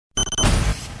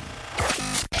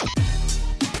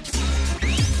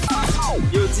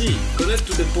See, connect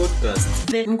to the podcast.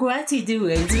 Then what you do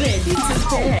is ready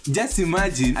to just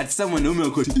imagine at someone who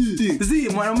uko see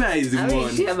mwanaume hizi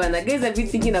muone. Shia bana, guys have been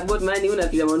thinking about money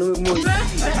unapiga mwanaume mmoja.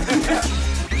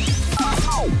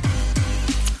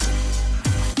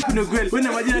 No kweli. Wewe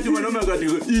imagine tu mwanaume uko no.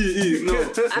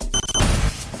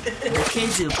 The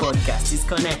KJIL podcast is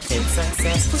connected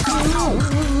successfully.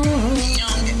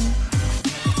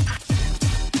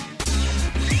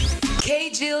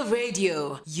 KJIL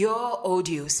Radio, your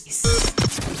audio space.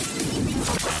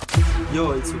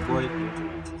 Yo, it's your boy.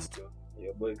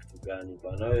 Your boy kutugani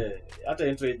bana wewe. Hata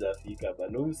intro idafika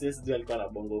bana. Umsesi alikuwa na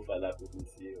bongo fala kuhusu.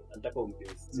 Nataka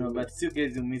umpesi. No, but you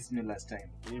guys you missed me last time.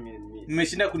 Mimi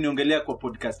Mmeshinda kuniongelea kwa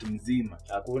podcast mzima.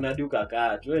 hakuna duka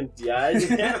kaa 20 aje.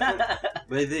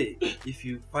 By the way, if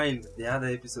you find the other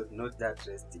episode not that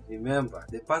interesting, remember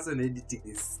the person editing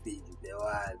this stage is the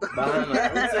one.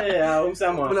 Bana,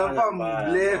 umsema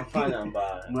Mnafanya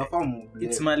mbaya.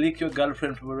 It's Malik, your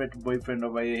girlfriend, favorite boyfriend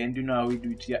over here, and you know how we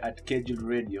do it here at KJIL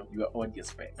Radio, your audio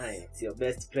space. Aye, it's your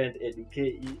best friend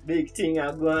educate big thing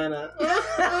agwana.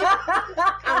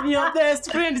 I'm your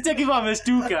best friend, take him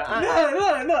ameshtuka.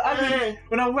 No, I mean,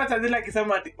 unapata zile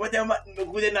akisema ati wajama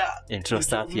nimekuja na Intro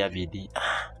safi ya bidii.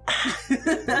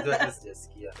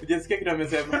 Ujasikia kitu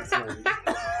amesema.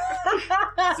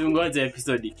 Si ungoje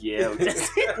episode ikieo.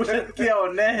 Utasikia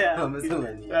onea.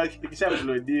 Amesema nini? Kisha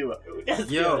uploadiwa.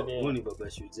 Yo, huu ni Baba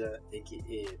Shujaa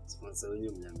aka sponsor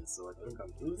wenyu mnyamesoda.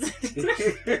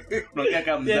 Unakaa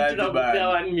kama mzazi Tunakupea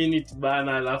bana. 1 minute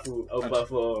bana alafu au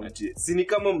perform. Si ni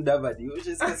kama Mdavadi,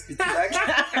 ushasikia speech yake.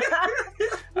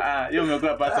 Hiyo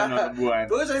umekuwa personal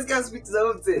bwana. Ushasikia speech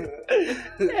za mzee.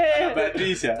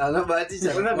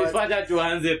 Anabahatisha. Unabifanya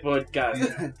tuanze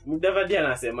podcast. Mdavadi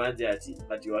anasemaje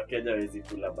ati Wakenya hawezi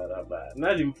kula barabara.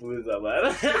 Nalimfunza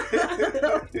bana.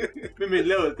 Mimi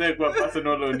leo sasa kwa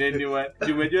personal on anyone.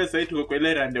 Umejua sasa tuko kwa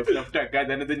ile rande kutafuta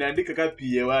kazi, anaweza niandika kama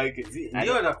PA wake.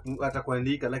 Ndio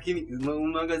atakuandika lakini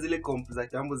unaanga zile comp za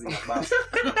chambo zinababa.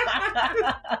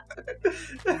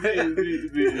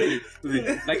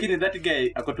 Lakini that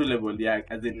guy ako to level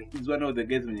yake, as in is one of the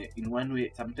guys when in one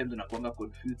way sometimes unakuanga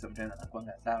confused, sometimes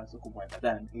anakuanga sawa, so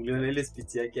kumwandani. Niliona ile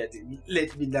speech yake ati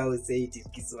let me now say it in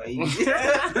Kiswahili.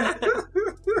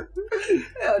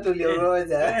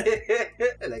 Tulioroja.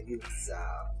 Lakini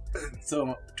sawa.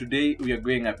 So today we are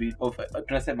going a bit of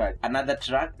tunasema another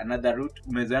track, another route.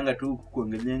 Umezoanga tu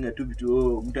kuongelea tu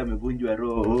vitu mtu amevunjwa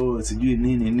roho sijui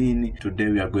nini. Today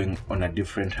we are going on a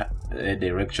different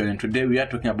direction, and today we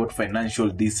are talking about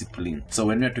financial discipline. So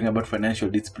when we are talking about financial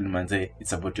discipline, manze,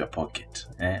 it's about your pocket.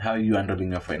 How you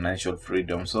handling your financial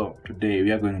freedom. So today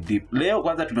we are going deep. Leo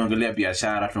kwanza tunaongelea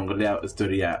biashara, tunaongelea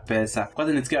story ya pesa.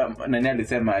 Kwanza nisikia nani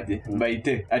alisema aje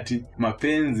baite ati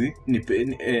mapenzi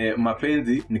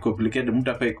ni complicated,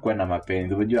 mtu afai kuwa na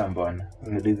mapenzi. Unajua mbona?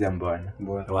 Unauliza mbona?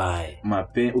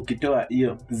 Why? Ukitoa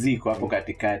hiyo ziko hapo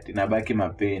katikati na baki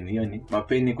mapeni. Hiyo ni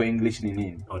mapeni kwa English ni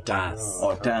nini?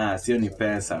 Otas, hiyo ni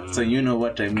pesa. So you know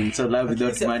what I mean. So love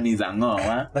without money is a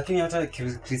ngoa. Lakini hata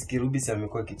Chris Kirubi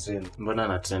amekuwa kitrend. Mbona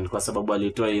ana trend? Kwa sababu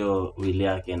alitoa hiyo wili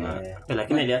yake na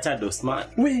lakini aliacha do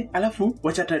smart. We, alafu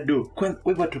wacha tado. Kwa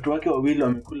watoto wake wawili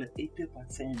wamekula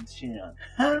 80% share.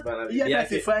 Yeye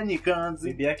asifanyi kazi.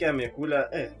 Bibi yake amekula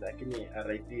lakini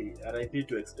RIP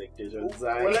to expectations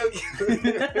zake.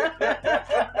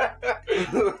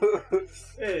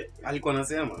 Alikuwa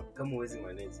anasema kama uwezi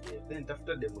manage then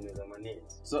tafuta demo unaweza manage.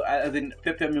 So as in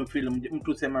pepe me feel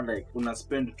mtu sema like una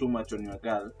spend too much on your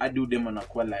girl, adu demo na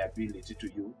kwa liability to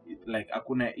you, like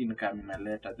hakuna income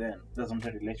inaleta, then that's not a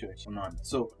relationship, unaona.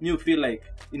 So you feel like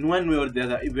in one way or the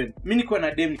other, even mimi niko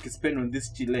na dem nikispend on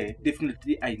this chile,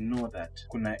 definitely I know that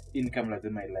kuna income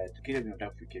lazima ilete. Kile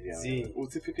ninataka kufikiria.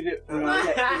 Usifikirie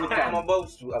I'm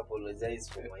about to apologize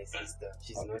for my sister.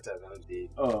 She's not around there.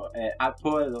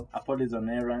 Apollo is on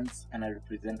errands and I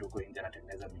represent uko nje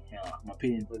anatengeneza mihewa.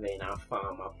 Mapenzi Kuna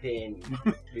inafaa mapenzi.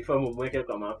 Before mumweke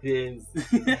kwa mapenzi.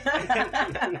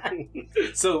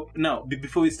 So now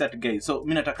before we start guys, so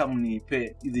mimi nataka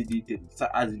mnipe hizi details. So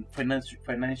as in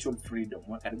financial freedom,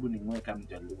 karibu ni mweka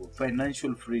mjaluo.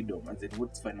 Financial freedom, as in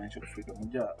what's financial freedom?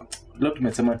 Leo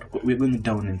tumesema we're going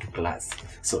down into class.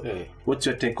 So what's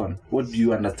your take on what do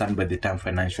you understand by the term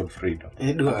financial freedom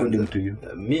according to you?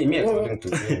 Me according to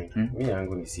me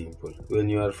yangu ni simple. When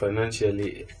you are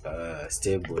financially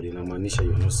stable inamaanisha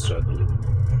you're not struggling.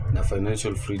 Na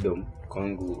financial freedom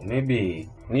kwangu maybe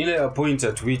ni ile point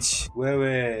at which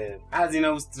wewe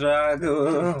azina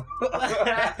struggle.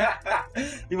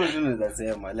 Hivyo ndio naweza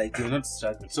sema like you're not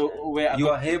struggling. So where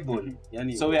You are able.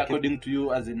 Yani so where according to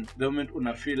you, as in the moment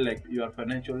una feel like you are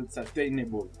financially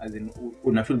sustainable, as in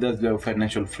una feel that's your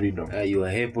financial freedom. You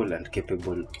are able and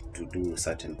capable to do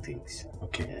certain things.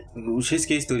 Okay.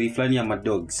 Ushisikia history fulani ya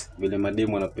madogs vile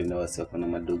mademo wanapenda wasi wako na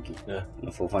madogi.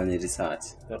 Unafanya research.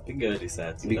 Napiga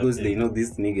research Because they know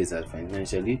these niggas are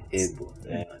financially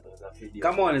able.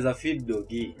 Kama wanaweza feed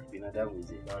dogi binadamu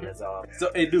je wanaweza. So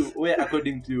Edu, where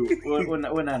according to you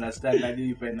when I understand that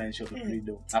you financial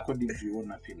freedom according to you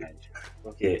una feel like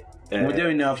okay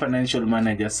moja ni wa financial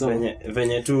manager so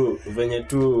venye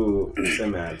tu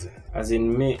tuseme aje as in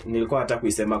me nilikuwa hata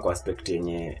kuisema kwa aspect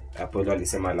yenye Apollo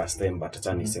alisema last time but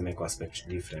acha niseme kwa aspect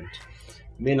different.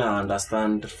 Mimi na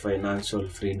understand financial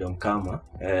freedom kama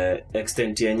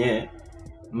extent yenye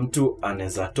mtu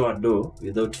anaweza toa do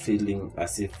without feeling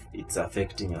as if it's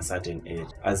affecting a certain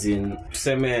age. As in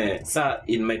tuseme sa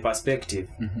in my perspective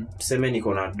tuseme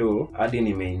niko na do hadi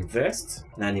nimeinvest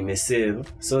na nimesave,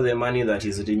 so the money that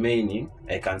is remaining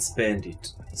I can spend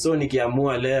it. So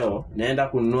nikiamua leo naenda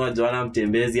kununua Joana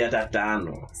mtembezi hata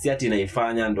 5, si ati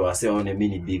naifanya ndo asione mimi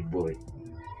ni big boy.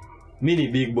 Mimi ni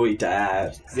big boy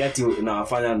tayari. Si ati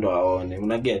unawafanya ndo aone.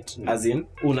 Una get? As in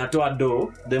unatoa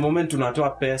do, the moment unatoa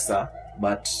pesa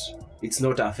but it's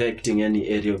not affecting any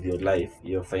area of your life,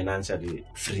 you're financially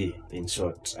free in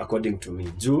short according to me.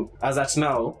 Juu as at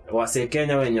now wase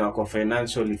Kenya wenye wako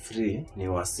financially free ni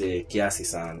wase kiasi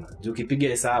sana. Juu kipiga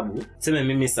hesabu sema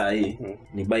mimi sahi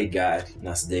ni buy gari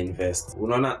na sija invest,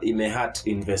 unaona imehurt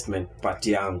investment part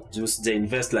yangu. Juu sija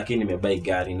invest lakini nimebuy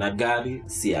gari na gari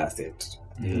si asset,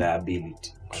 ni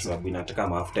liability kwa sababu inataka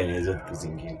mafuta na hizo vitu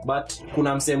zingine. But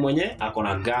kuna msee mwenye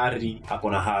akona gari,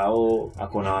 akona hao,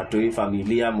 akona watu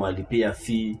familia mwalipia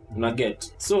fee, una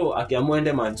get. So akiamua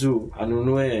ende majuu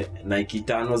anunue Nike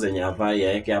 5 zenye avai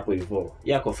yake hapo hivyo,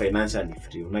 yako financially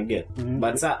free, una get.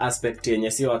 But sa aspect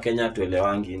yenye si wa Kenya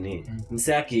tuelewangi ni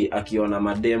msee akiona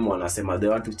mademo anasema they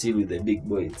want to chill with the big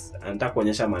boys, anataka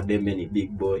kuonyesha mademe ni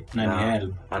big boy na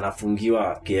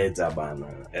anafungiwa keja bana.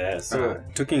 So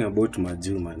talking about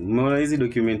majuu man, umeona hizi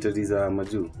documentaries za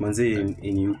majuu manze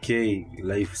in UK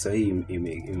life sahi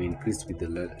increased with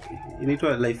the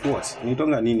inaitwa life what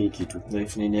inaitwa nini kitu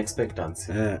life nini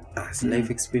expectancy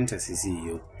life expectancy si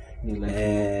hiyo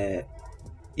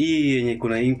hii yenye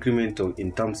kuna increment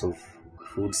in terms of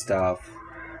food stuff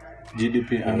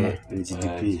GDP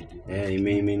GDP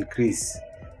ime increase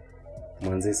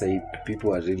manze sahi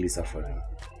people are really suffering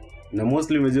na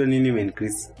mostly umejua nini ime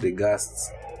increase the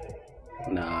gas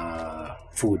na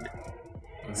food.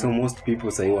 So most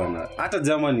people say wana hata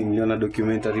Germany niliona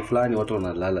documentary fulani watu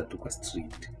wanalala tu kwa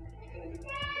street.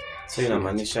 So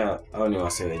inamaanisha hao ni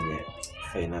wase wenye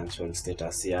financial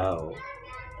status yao.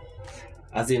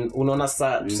 As in unaona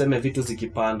sasa tuseme vitu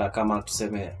zikipanda kama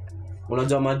tuseme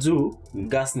unajua majuu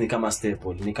gas ni kama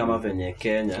staple, ni kama venye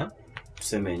Kenya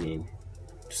tuseme nini?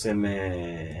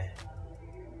 Tuseme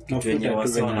kitu yenye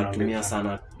wase wanatumia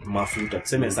sana mafuta.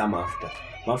 Tuseme sana mafuta.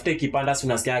 Mafuta ikipanda si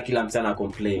unasikia kila mtu ana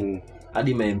complain.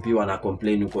 Hadi MP wana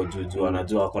complain huko juu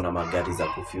wanajua wako na magari za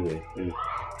kufuel.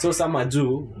 So sama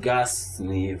juu gas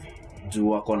ni hivyo. Juu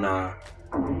wako na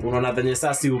unaona venye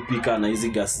sasa si upika na hizi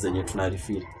gas zenye tuna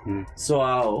refill. So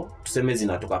hao tuseme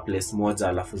zinatoka place moja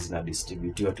alafu zina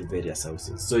distributiwa to various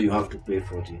houses. So you have to pay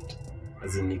for it.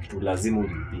 As in kitu lazima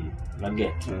ulipie. Na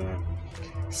get.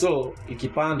 So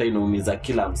ikipanda inaumiza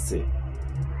kila mse.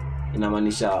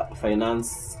 Inamaanisha finance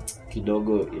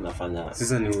kidogo inafanya.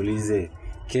 Sasa niulize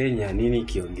Kenya nini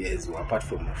kiongezwa apart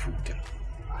from mafuta?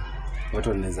 Watu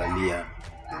wanazalia.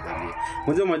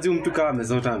 Mmoja majuu mtu kama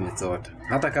amesota.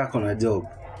 Hata kama kuna job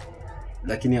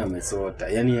lakini amesota.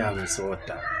 Yaani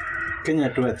amesota. Kenya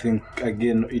too, I think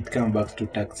again it comes back to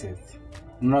taxes.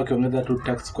 Unaona kiongeza tu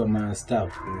tax kwa ma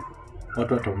staff.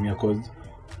 Watu wataumia cause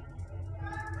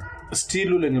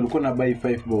still ule nilikuwa na buy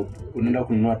 5 bob unaenda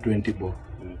kununua 20 bob.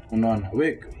 Unaona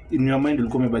wewe in your mind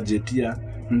ulikuwa umebudgetia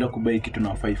unaenda kubai kitu na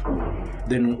 5 bob,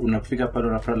 then unafika pale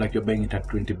unafeel like you're buying it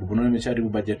at 20 bob. Unaona umesharibu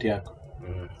budget yako.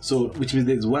 So which means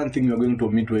there's one thing you are going to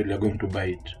omit while you are going to buy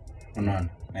it. Unaona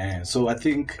so I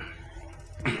think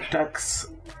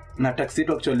tax it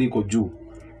actually iko juu.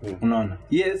 Unaona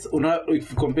yes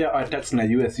if you compare our tax na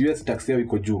US tax yao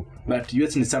iko juu, but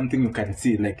US ni something you can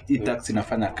see like it tax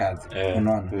inafanya kazi.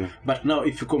 Unaona but now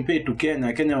if you compare to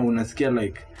Kenya unasikia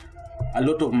like a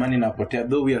lot of money inapotea,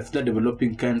 though we are still a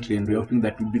developing country and we are hoping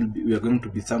that we are going to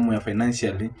be somewhere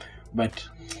financially, but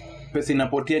pesa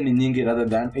inapotea ni nyingi rather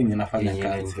than yenye nafanya Yenye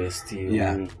kazi. investiwa.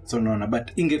 Yeah. So naona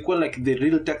but ingekuwa like the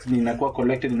real tax ni inakuwa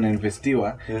collected na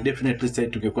investiwa, definitely say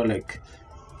tungekuwa like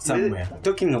somewhere.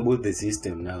 Talking about the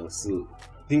system now, so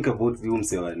think about the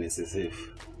umse wa NSSF.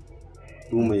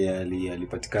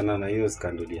 Alipatikana na hiyo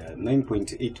scandal ya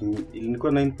 9.8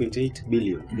 ilikuwa 9.8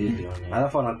 billion.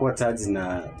 Alafu anakuwa charge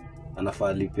na anafaa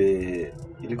alipe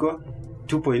ilikuwa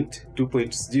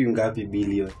 2.2 sijui ngapi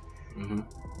billion.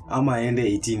 Ama aende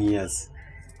 18 years.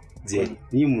 Je,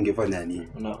 ni mungefanya nini?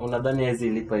 Unadhani hizi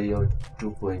lipa hiyo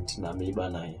 2 point na miba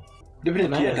nayo?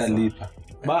 Definitely atalipa.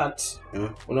 But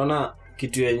unaona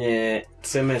kitu yenye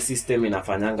tuseme system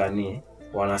inafanyanga ni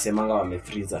wanasemanga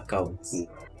wamefreeze accounts.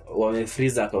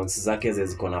 Wamefreeze accounts zake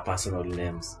ziko na personal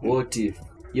names. What if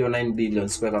hiyo 9 billion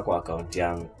sikuweka kwa account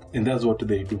yangu? And that's what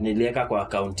they do. Niliweka kwa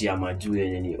account ya majuu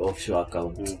yenye ni offshore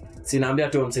account. Sinaambia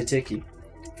tu msecheki.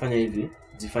 Fanya hivi,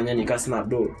 jifanya ni kasna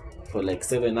do for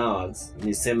like 7 hours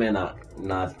niseme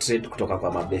na trade kutoka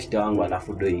kwa mabeshte wangu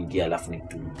alafu do ingia alafu ni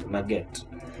na get.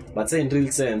 But say in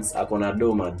real sense akona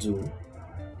do majuu.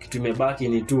 Kitu imebaki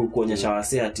ni tu kuonyesha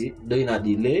wase ati do ina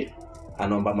delay,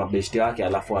 anaomba mabeshte wake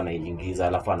alafu anaingiza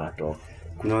alafu anatoka.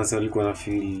 Kuna wase walikuwa na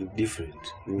feel different.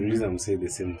 Niliuliza msee the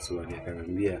same swali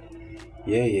akaniambia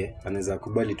yeye anaweza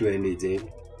kubali tu aende jail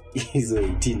hizo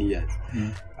 18 years.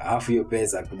 Alafu hiyo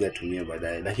pesa kuja tumia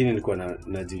baadaye. Lakini nilikuwa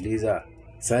najiuliza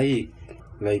sahi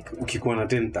like ukikuwa na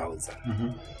 10,000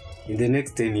 in the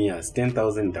next 10 years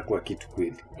 10,000 itakuwa kitu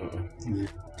kweli.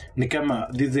 Ni kama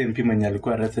this MP mwenye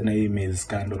alikuwa arrested na email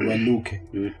scandal Waluke.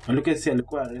 Waluke si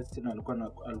alikuwa arrested na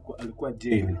alikuwa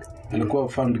jailed. Alikuwa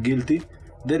found guilty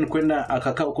then kwenda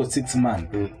akakaa huko 6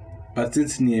 months. But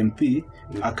since ni MP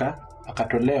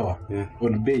akatolewa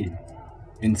on bail.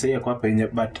 Insaya kwa penye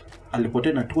but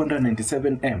alipotea na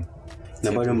 297M.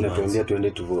 Na bado mnatuambia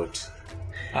tuende to vote.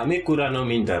 Amikura no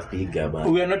mindapiga bana.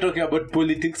 We are not talking about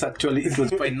politics actually, it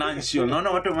was financial. Naona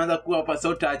watu wameanza kuwa hapa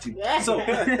so touching. So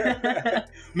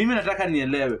mimi nataka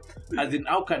nielewe as in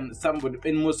how can somebody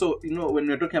and more so you know when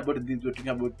we're talking about this we're talking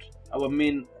about our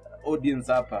main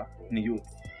audience hapa ni youth.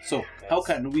 So how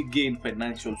can we gain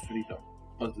financial freedom?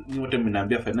 Ni wote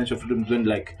mnaambia financial freedom is when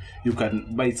like you can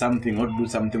buy something or do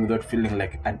something without feeling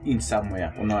like an in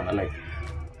somewhere. Unaona like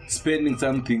spending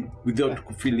something without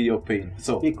feeling your pain.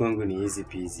 So hii kwangu ni easy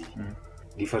peasy.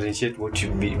 Differentiate what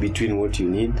you between what you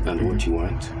need and what you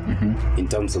want in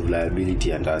terms of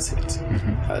liability and asset.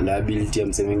 Liability ya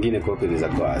mse mwingine kwako inaweza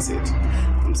kuwa asset,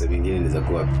 mse mwingine inaweza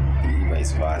kuwa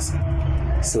vice versa.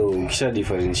 So ukisha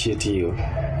differentiate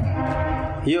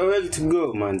hiyo well to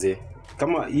go manze.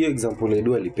 Kama hiyo example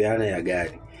Edu alipeana ya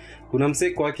gari, kuna mse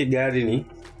kwake gari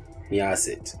ni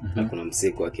asset na kuna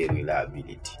mse kwake ni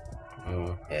liability.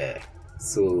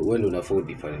 So when una afford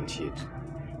differentiate.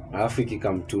 Alafu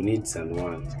come to needs and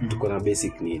wants. Tuko na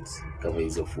basic needs kama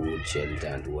hizo food,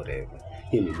 shelter and whatever.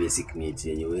 Hii ni basic needs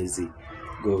yenye huwezi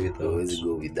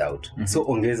go without. So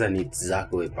ongeza needs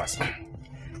zako wewe person.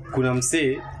 Kuna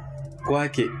msee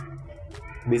kwake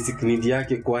basic need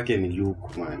yake kwake ni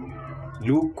look man.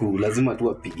 Luku lazima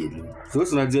tu apige luku. So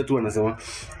tunajua tu anasema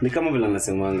ni kama vile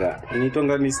anasemanga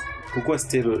inaitwanga ni kukua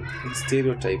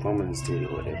stereotype ama ni stereo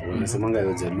whatever. Wanasemanga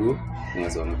Wajaluo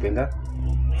wanapenda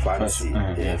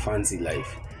fancy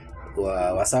life.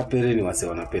 Wasapere ni wase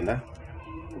wanapenda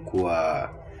kuwa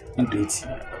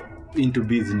into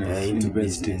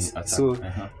business. So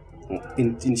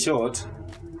in short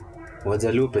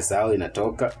Wajaluo pesa yao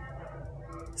inatoka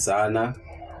sana,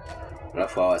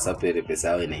 alafu wasapere pesa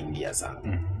yao inaingia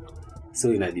sana.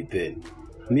 So ina depend.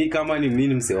 Mi kama ni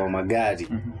mimi mse wa magari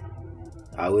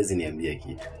hawezi niambia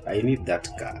kitu. I need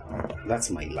that car.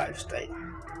 That's my lifestyle.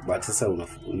 But sasa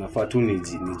unafaa tu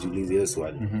nijiulize hiyo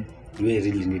swali. Do I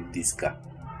really need this car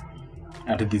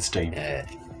at this time?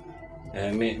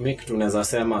 Mimi kitu naweza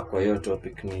sema kwa hiyo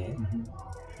topic ni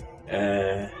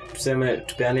tuseme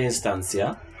tupeane instance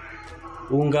ya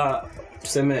unga.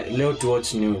 Tuseme leo to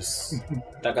watch news.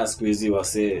 Taka siku hizi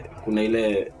wase kuna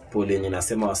ile pole yenye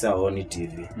nasema wase haoni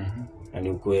TV. Na ni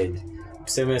ukweli.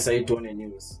 Tuseme sasa hii tuone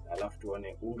news, alafu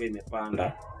tuone unga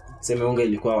imepanda. Tuseme unga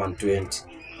ilikuwa 120,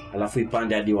 alafu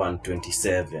ipande hadi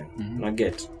 127. Na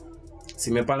get.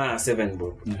 Simepanda na 7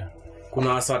 bob.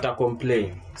 Kuna wase wata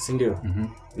complain, si ndio?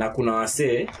 Na kuna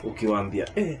wase ukiwaambia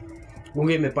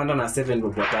unga imepanda na 7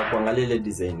 bob watakuangalia ile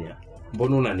design ya.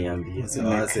 Mbona unaniambia?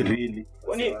 Really?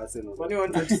 Kwani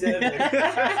 127?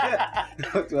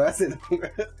 Watu Arsenal.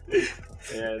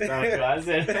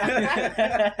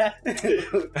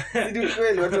 Ndio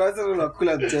kweli watu Arsenal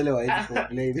wanakula mchele wa hizo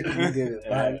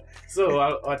plate. So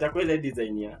watakuwa ile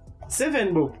design ya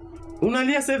 7 bob.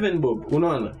 Unalia 7 bob,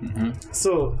 unaona?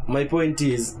 So my point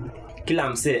is kila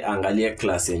mse angalie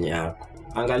class yenye yako,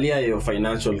 angalia hiyo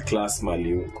financial class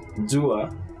mali huko.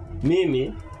 Jua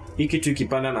mimi hii kitu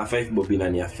ikipanda na 5 bob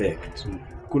inani affect.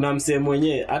 Kuna mse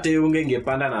mwenye hata yeye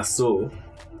ungepanda na so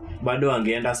bado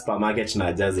angeenda supermarket na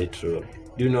ajaze trolley.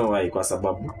 Do you know why? Kwa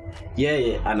sababu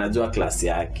yeye anajua class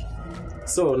yake.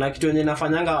 So na kitu yenye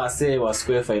nafanyanga wasee wa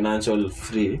square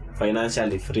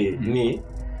financially free ni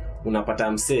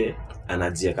unapata mse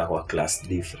anajieka kwa class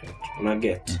different. Una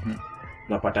get?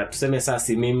 Unapata tuseme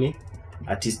sasa mimi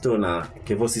Atisto na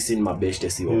Kevo sisi ni mabeshte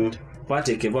si wote.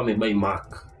 Pate Kevo amebuy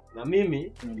Mac. Na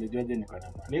mimi Nilijuaje niko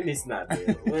na Mac? mimi sina.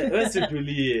 Wewe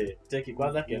situlie. Cheki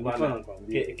kwanza Kevo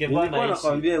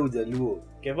nakwambia hujaluo.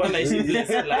 Kevo anaishi ile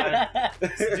salad.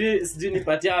 Sijui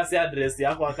nipatia wase address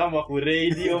yako kama ku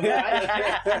radio.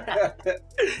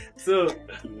 So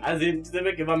as in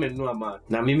tuseme Kevo amenunua Mac.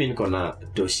 Na mimi niko na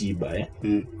Toshiba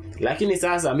Lakini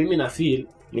sasa mimi na feel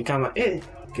ni kama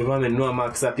Kevo amenunua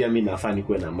Mac, sasa pia mimi nafaa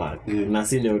nikuwe na Mac. Na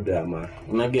sina order ya Mac.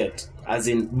 Una get? As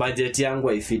in budget yangu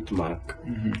haifit Mac.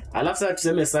 Alafu sasa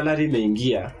tuseme salary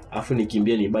imeingia, afu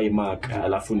nikimbie ni buy Mac,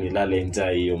 alafu nilale njaa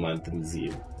hiyo month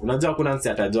mzima. Unajua kuna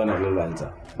mse atajua na lala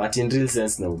njaa. But in real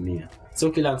sense naumia. So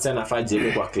kila mse anafaa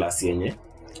jiweke kwa class yenye.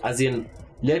 As in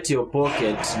let your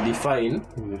pocket define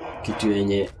kitu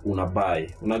yenye una buy.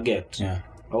 Una get? Yeah.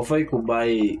 Haufai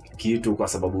kubuy kitu kwa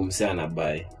sababu mse ana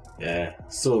buy. Yeah.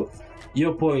 So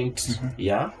hiyo point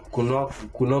ya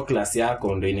kuno class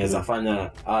yako ndio inaweza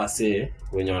fanya ase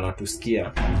wenye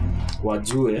wanatusikia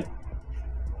wajue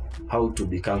how to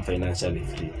become financially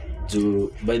free.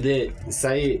 By the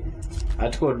say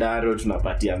atko daro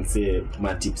tunapatia mse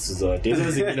ma tips zote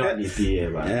hizo zingine wanipie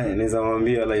bana. Naweza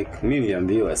mwambia like mimi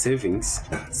niambiwa savings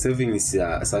is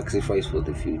a sacrifice for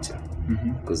the future.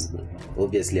 Because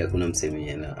obviously hakuna mse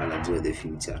mwenye anajua the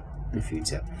future.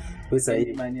 Pesa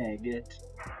hii money I get.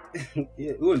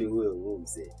 Huo ni huo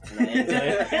mse.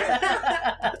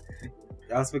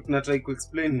 Aspect na try to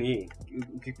explain ni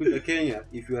ukikuja Kenya,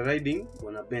 if you are riding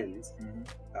on a Benz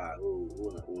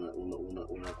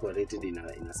unakuwa rated in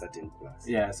a certain class.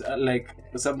 Yes, like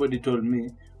somebody told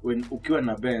me when ukiwa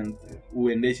na Benz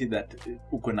uendeshi that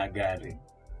uko na gari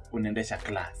unaendesha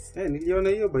class. Niliona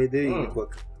hiyo by the way ilikuwa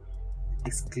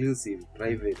exclusive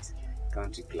private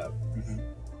country club.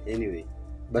 Anyway,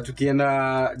 but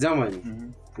ukienda Germany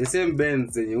the same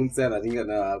Benz yenye umse anaringa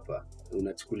nayo hapa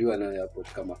unachukuliwa nayo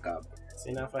airport kama cab.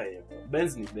 Sina fire.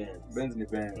 Benz ni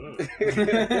Benz.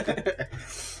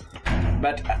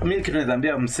 But mimi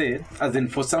kinaweza mse as in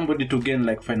for somebody to gain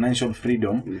like financial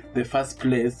freedom, the first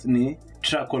place ni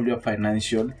track all your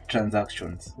financial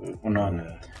transactions.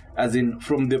 Unaona? As in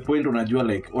from the point unajua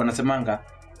like wanasemanga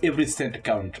every cent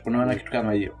count. Unaona kitu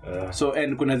kama hiyo. So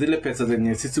and kuna zile pesa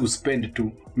zenye sisi uspend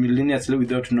tu millionnaires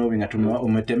without knowing at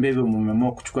umetembea hivyo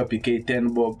umeamua kuchukua PK 10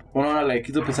 bob. Unaona like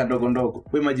hizo pesa ndogo ndogo.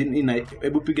 We imagine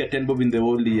hebu piga 10 bob in the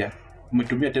whole year.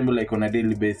 Umetumia 10 bob like on a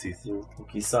daily basis.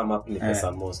 Ukisum up ni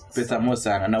pesa most. Pesa most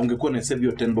sana na ungekuwa na save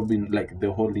your 10 bob in like the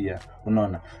whole year.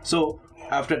 Unaona? So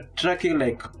after tracking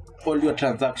like all your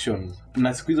transactions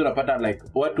na siku hizo unapata like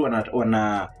watu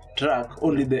wana track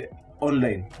only the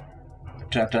online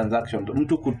transactions.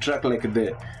 Mtu kutrack like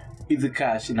the easy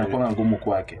cash inakuwa ngumu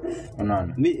kwake.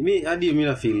 Unaona? Hadi mimi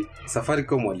na feel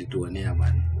Safaricom walituonea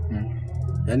bana.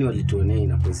 Yaani walituonea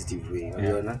in a positive way.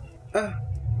 Unaona?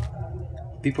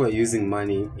 People are using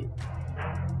money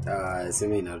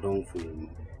sema in a wrongful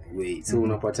way. So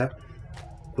unapata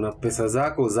kuna pesa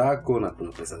zako na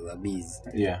kuna pesa za biz.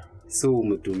 Yeah. So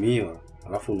umetumiwa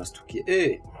alafu unastukia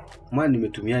man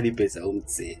nimetumia hadi pesa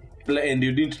umtse. And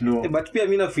you didn't know. But pia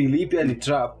mimi na feel hii pia ni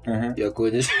trap ya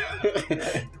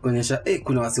kuonyesha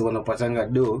kuna wase wanapatanga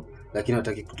do lakini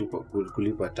hataki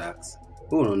kulipa tax.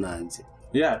 Wewe unaonaje?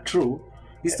 Yeah, true.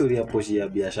 History ya poshi ya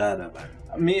biashara bana.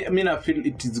 Me na feel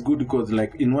it is good because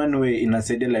like in one way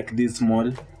inasaidia like these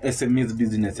small SMEs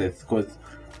businesses because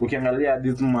ukiangalia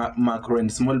these macro and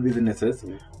small businesses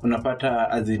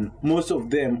unapata as in most of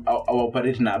them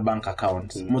operate na bank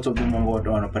accounts. Most of them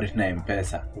operate na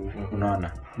M-Pesa.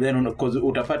 Unaona? Then because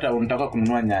utapata unataka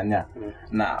kununua nyanya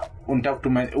na unataka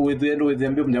kutuma with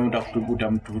mjamaa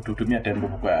utakutumia 10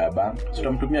 bob kwa bank. So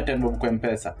utamtumia 10 bob kwa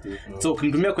M-Pesa. So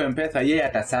ukimtumia kwa M-Pesa yeye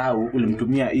atasahau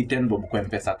ulimtumia hii 10 bob kwa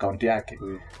M-Pesa account yake.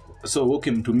 So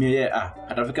ukimtumia yeye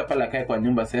atafika pale akae kwa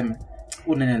nyumba sema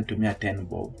unanitumia 10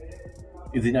 bob.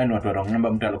 Hizi nani watu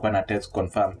wanaomba mtu alikuwa na test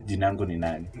confirm jina langu ni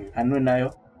nani. Anwe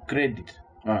nayo credit.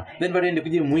 Then baadaye ndio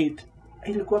kuje muit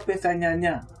ilikuwa pesa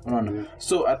nyanya. Unaona?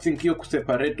 So I think hiyo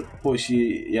kuseparate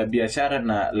poshi ya biashara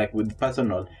na like with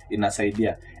personal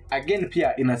inasaidia. Again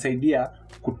pia inasaidia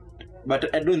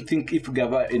but I don't think if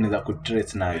gava inaweza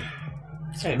kutrace nayo.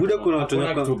 Buda kuna watu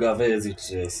Hakuna kitu gavezi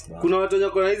trace. kuna watu wenye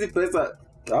kuna hizi pesa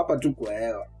hapa tu kwa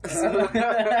hewa.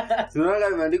 Tunaona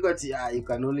imeandikwa ati you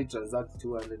can only transact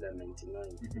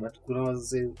 299. But kuna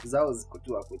wazee zao ziko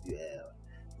tu hapo juu ya hewa.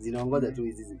 Zinaongoza tu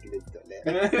hizi zingine zitolewe.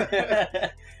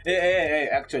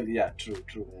 Actually yeah, true.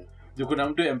 Juu kuna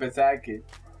mtu M-Pesa yake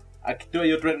akitoa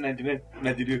hiyo 299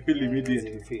 na jirefeel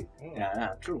immediately.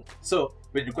 Yeah, true. So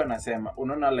when you nasema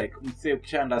unaona like mse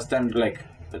ukisha understand like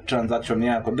the transaction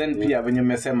yako then pia when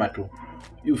umesema tu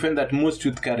you find that most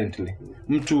youth currently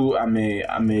mtu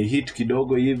ame hit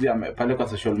kidogo hivi pale kwa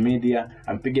social media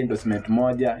ampiga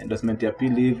endorsement ya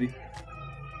pili hivi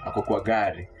ako kwa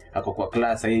gari ako kwa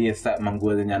class yeye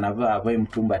manguo zenye anavaa vai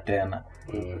mtumba tena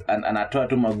anatoa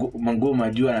tu manguo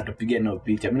majuu anatupigia nao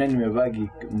picha mimi nimevaa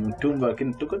mtumba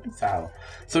lakini tuko tu sawa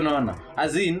so naona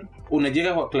as in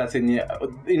unajenga kwa class yenye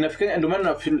inafika ndio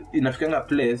maana inafikanga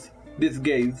place these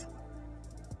guys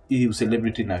hii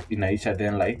celebrity inaisha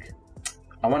then like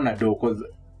I wanna do cause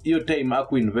hiyo time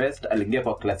aku invest aliingia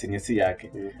kwa class yenye si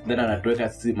yake then anatuweka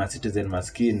sisi ma citizen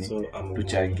maskini so,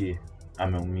 tuchangie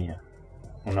ameumia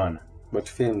unaona. But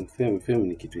fame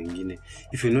ni kitu kingine.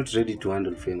 If you're not ready to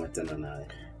handle fame atana nayo.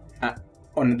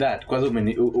 On that kwanza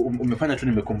umefanya tu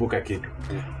nimekumbuka kitu.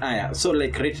 Aya, so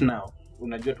like right now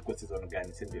unajua tuko season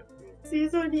gani si ndio?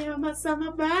 Season ya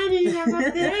masamabani ya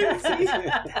mapenzi.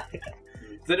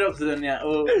 Season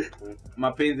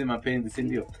ya mapenzi si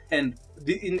ndio? And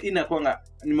inakwanga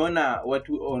nimeona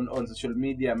watu on social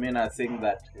media men are saying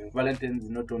that Valentine's is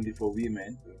not only for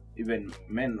women, even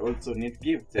men also need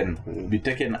gifts and be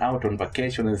taken out on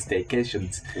vacation and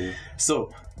staycations.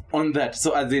 So on that,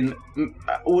 so as in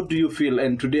what do you feel,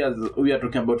 and today as we are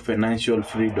talking about financial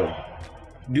freedom,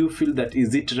 do you feel that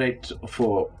is it right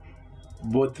for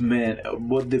both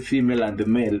the female and the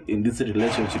male in this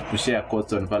relationship to share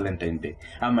costs on Valentine's Day?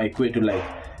 Am I equate to like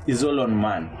is all on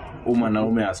man?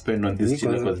 Ume are spend on this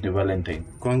chill because the Valentine.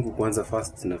 Kwangu kwanza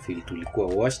first na feel tulikuwa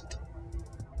washed.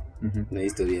 Na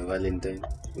history ya Valentine.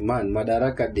 Man,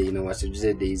 Madaraka Day na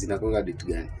Washujaa Day zinakonga date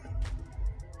gani?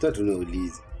 Sasa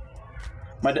tunauliza.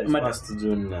 First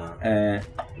June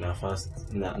na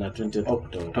first na 20th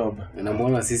October. Na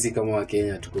mbona sisi kama wa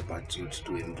Kenya tuko patriot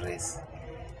to embrace?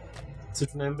 Si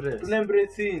tuna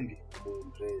embrace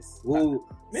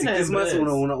Christmas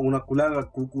unakulanga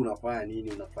kuku unafanya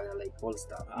nini unafanya like all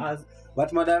stuff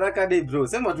but Madaraka Day bro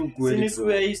sema tu kweli si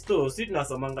ni histo si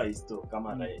tunasomanga histo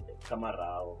kama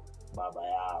rao baba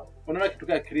yao unaona kitu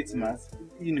kama Christmas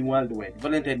hii ni worldwide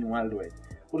Valentine ni worldwide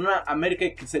unaona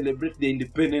America celebrate the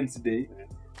Independence Day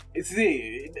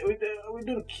see we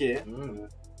don't care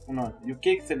unaona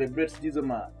UK celebrates hizo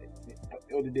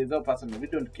holidays are personal, we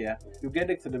don't care. You get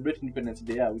to celebrate Independence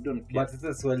Day, we don't care. But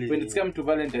it's when it comes to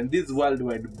Valentine, this is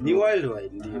worldwide. Ni worldwide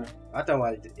ndio. Hata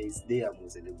World AIDS Day am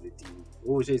celebrating.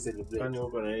 Oh, she celebrate. Kwani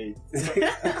uko na hii?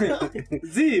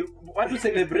 See, what to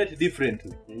celebrate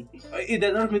differently. It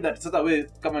does not mean that sasa wewe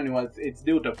kama ni World AIDS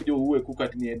Day utakuja uwe kuka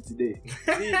ni AIDS Day.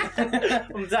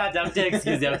 Mzaja mje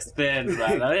excuse ya spend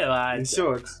bana. Wewe in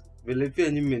short, vile pia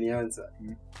nyinyi mmenianza.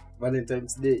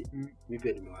 Valentine's Day mimi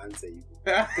pia nimeanza hivyo.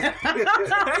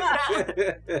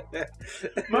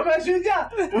 Mama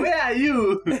Shuja, where are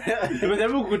you?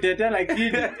 Nimejaribu kukutetea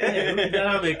lakini ndio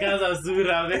amekaza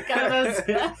sura.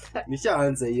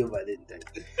 Nishaanza hiyo Valentine.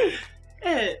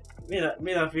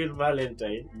 Mimi na feel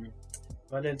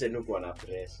Valentine uko na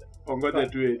pressure. Ongoja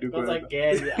tu wewe kwanza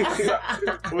Kenya.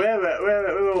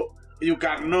 Wewe you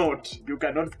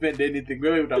cannot spend anything.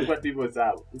 Wewe utakuwa hivyo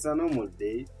sawa. It's a normal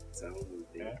day.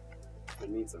 For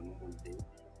me it's a normal day.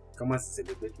 Kama si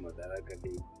celebrate Madaraka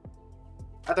Day.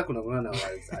 Hata kuna na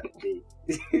World Day.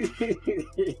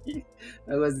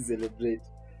 I was celebrate.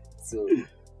 So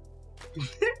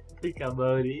think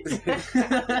about it.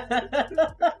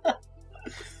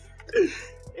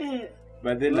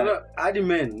 But then like,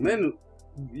 men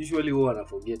usually wanna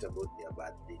forget about their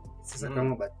birthday. Sasa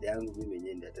kama birthday yangu mimi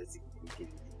mwenyewe ndio hata sikumbuki.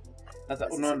 Sasa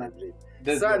unaona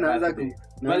sasa naanza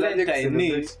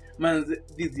Valentine man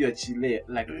this your chile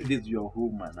like this your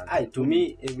home man. To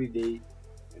me every day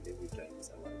and every time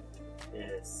is a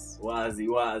Valentine. Yes, wazi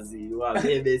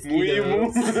bebe skill.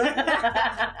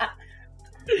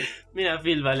 Mimi na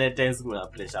feel Valentine's kuna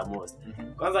pressure most.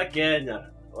 Kwanza Kenya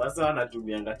wasa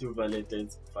wanatumianga tu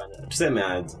Valentine's kufanya. Tuseme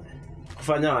aje.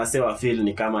 Kufanya wase wa feel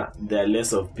ni kama there are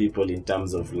less of people in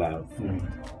terms of love.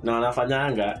 Na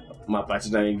wanafanyanga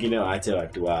mapartner wengine waache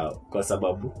watu wao kwa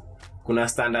sababu kuna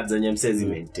standards zenye msezi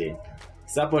maintain.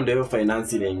 Sapo ndio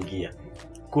finance inaingia.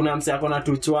 Kuna mse ako na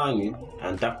tuchwangi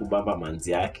anataka kubamba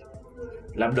manzi yake.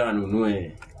 Labda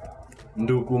anunue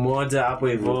nduku moja hapo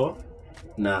hivyo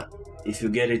na if you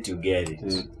get it you get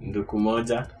it. Nduku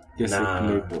moja just na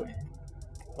playboy.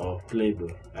 Oh,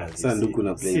 Playboy. Sanduku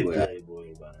na Playboy.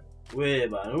 Bana. Wewe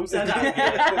bana, umsaka.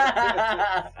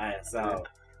 Aya, sawa.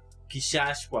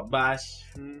 Kishash kwa bash.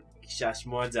 Kishash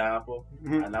moja hapo.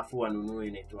 Alafu wanunue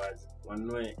inaitwaje?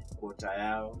 Wanunue quota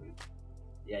yao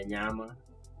ya nyama.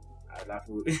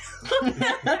 Alafu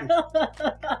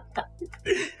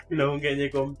unaungenye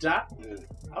kwa mtaa.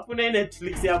 Hapo na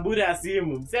Netflix ya bure ya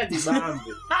simu, msijibambe.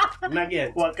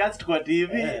 Unaget wakati kwa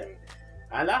TV.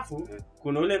 Alafu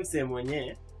kuna ule msee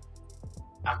mwenyewe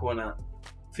akona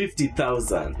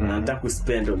 50,000 na anataka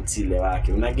kuspend on chile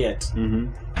wake. Unaget?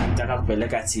 Anataka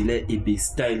kupeleka chile Ibi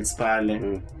Styles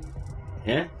pale.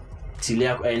 Chile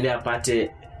yako aende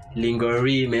apate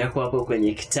lingerie imewekwa hapo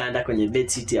kwenye kitanda kwenye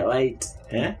bedsheet ya white.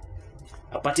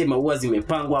 Apate maua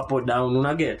zimepangwa hapo down.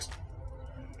 Unaget?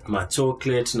 Ma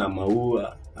chocolate na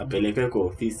maua apeleke kwa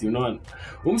ofisi. Unaona?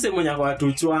 Umse mwenye kwa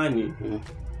tuchwani.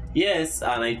 Yes,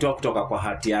 anaitoa kutoka kwa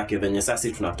hati yake venye sasa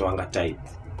tunatoanga type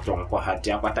kutoka kwa hati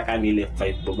yako, ataka ni ile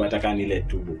 5 bob, ataka ni ile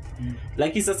 2 bob.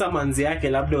 Lakini sasa manzi yake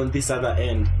labda on this other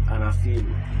end ana feel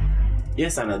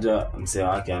yes, anajua msee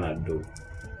wake ana do,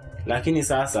 lakini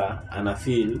sasa ana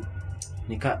feel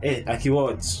nika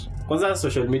akiwatch kwanza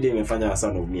social media imefanya wasa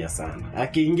wanaumia sana.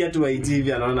 Akiingia tu IG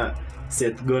hivi anaona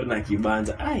Seth Gore na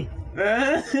Kibanja, ai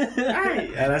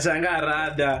anashangaa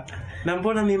rada, na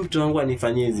mbona mimi mtu wangu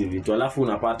anifanyie hizi vitu. Alafu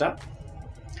unapata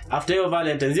after your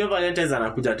Valentine's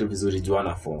anakuja tu vizuri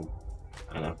juana form,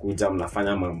 anakuja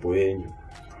mnafanya mambo yenu,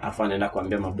 afa anaenda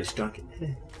kuambia mabeshto wake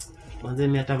mwanzo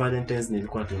mimi hata Valentine's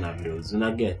nilikuwa tuna views.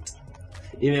 Una get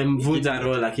imemvuja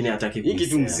roho, lakini hataki hiki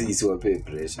tu msisi wape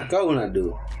pressure. Kama una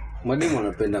do mwalimu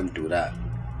anapenda mtura,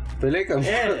 peleka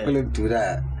kule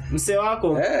mtura mse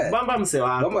wako, bamba mse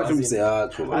wako, bamba tu mse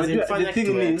wako.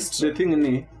 The thing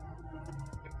ni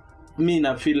me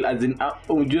na feel as in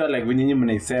unajua like when nyinyi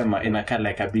mnaisema inakaa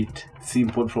like a bit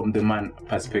simple from the man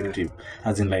perspective,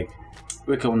 as in like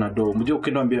weka una do unajua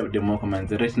ukiambia demo kama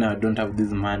right now I don't have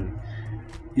this money.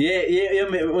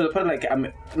 Unapata like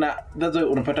na that's why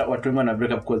unapata watu wengi wana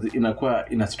break up because inakuwa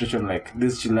in a situation like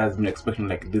this, she has been expecting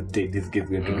like this day this guy is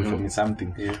going to do for me something,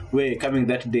 where coming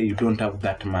that day you don't have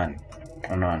that money,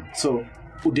 unaona, so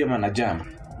udema na jam.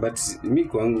 But mi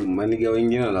kwangu maniga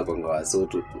wengine wanakonga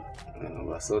wasoto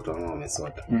ama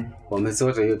wamesota.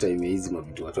 Wamesota hiyo time hizi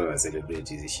mavitu watu wana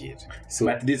celebrate hizi shit. So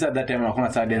but this at that time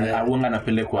hakuna sudden awanga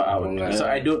napelekwa out. So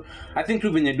I think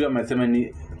tu venye dua amesema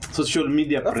ni social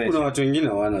media pressure. Kuna watu wengine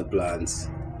hawana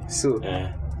plans. So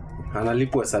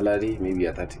analipwa salary maybe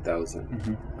ya 30,000.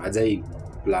 Hajai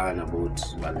plan about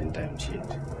Valentine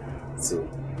shit. So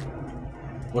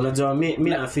unajua mimi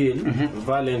na feel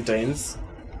Valentine's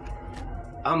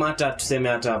ama hata tuseme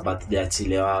hata birthday ya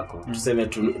chile wako, tuseme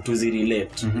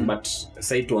tuzirelate, but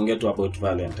say tuongee tu about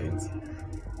Valentine's.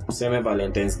 Tuseme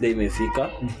Valentine's Day imefika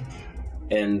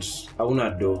and hauna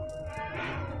do,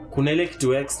 kuna ile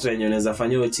kitu extra yenye unaweza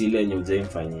fanyia wewe chile yenye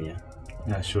hujaimfanyia.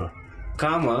 Yeah, sure.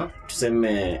 Kama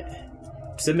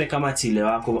tuseme kama chile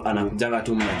wako anakujanga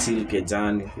tu mna chill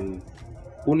kejani,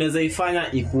 unaweza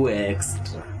ifanya ikuwe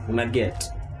extra. Una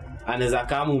get, anaweza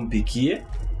kama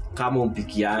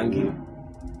umpikiangi,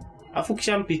 afu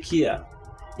kisha mpikia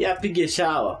ya pige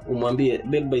shower, umwambie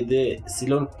babe by the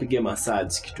salon kupige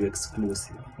massage, kitu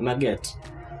exclusive. Una get,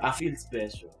 I feel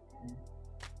special.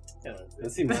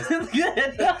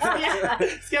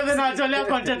 Sikia vena watolea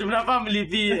content mnafaa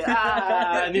mlipie.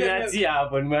 Nimeachia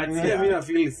hapo, nimeachia. Mimi na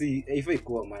feel if I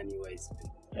kuwa money wise.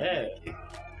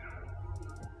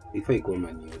 If I kuwa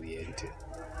money oriented.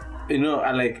 You know,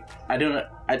 I don't know,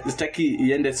 Staki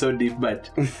iende so deep, but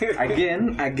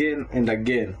again and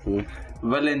again,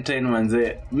 Valentine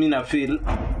manze, mi na feel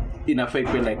inafaa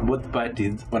ikuwe like both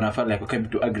parties wanafaa like come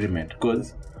to agreement,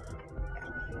 because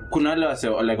kuna wale wase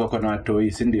like wako na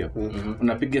watoi, si ndio?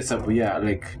 Unapiga sabu ya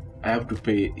like I have to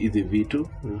pay hizi vitu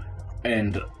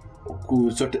and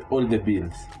sort all the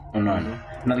bills, unaona.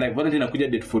 Na like Valentine inakuja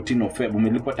date 14 of Feb,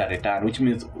 umelipa tarehe 5, which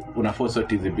means unafaa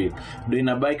sort hizi bill. Do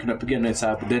ina bike unapiga na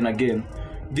hesabu, then again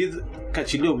this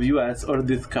kachilio of yours or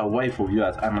this ka wife of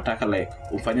yours anataka like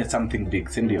ufanye something big,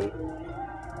 si ndio?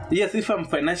 Yes, if I'm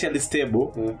financially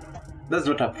stable, that's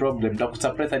not a problem. Taku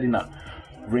surprise hadi na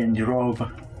Range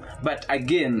Rover. But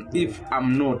again, if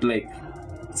I'm not like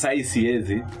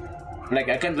siezi, like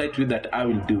I can't lie to you that I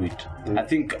will do it. I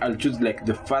think I'll choose like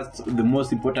the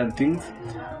most important things,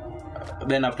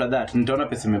 then after that nitaona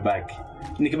pesa imebaki.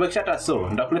 Nikibakisha hata so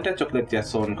ndakuleta chocolate ya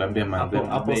so nikwambia mambo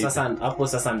hapo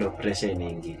sasa ndio pressure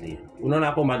inaingilia. Unaona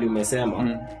hapo mali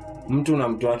umesema mtu na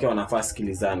mtu wake wanafaa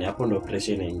sikilizane, hapo ndio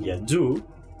pressure inaingia juu.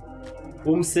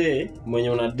 Umse mwenye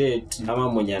una date ama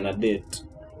mwenye ana date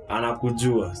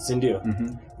anakujua, si ndio?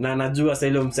 Na anajua sasa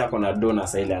ile mse ako na do na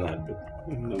sasa ile ana do.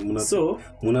 So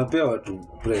mnapea watu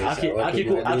pressure.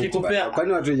 Akikupea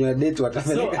kwani watu wenye date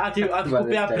watafanya. So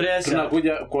akikupea pressure,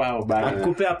 tunakuja kwao bana.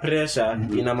 Akikupea pressure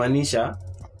inamaanisha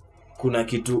kuna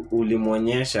kitu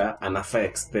ulimwonyesha anafaa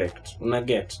expect. Una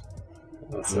get?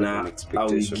 Na au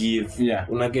give.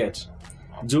 Yeah. Una get?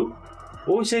 Juu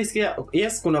ushaisikia,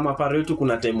 yes kuna maparo yetu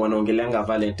kuna time wanaongeleanga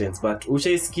Valentine's, but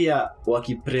ushaisikia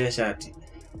wakipressure ati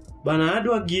bana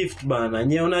adwa gift bana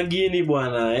nyeona gini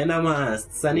bwana ena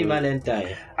must sani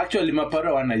Valentine. Actually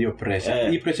maparo wana hiyo pressure.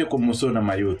 Hii pressure kwa muso na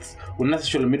mayouth. Una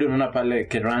social media unaona pale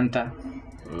Keranta.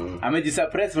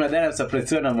 Amejisuppress mnadhani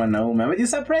suppress na mwanaume.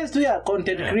 Amejisuppress tu ya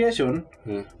content creation.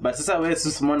 But sasa wewe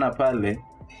usimwona pale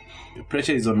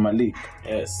pressure is on Malik.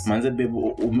 Yes. Manze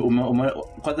babe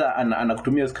kwanza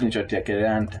anakutumia screenshot ya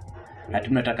Keranta. Ati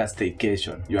mnataka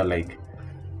staycation. You are like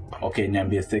okay,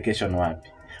 niambie staycation wapi?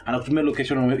 Anakutumia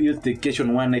location hiyo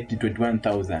staycation 1 night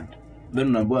 21,000. Then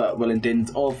unaambia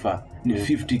Valentine's offer ni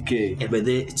 50k. but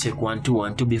they check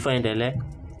 1212 before endele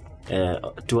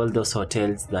to all those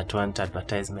hotels that want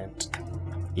advertisement.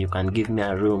 You can give me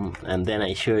a room and then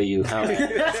I show you how.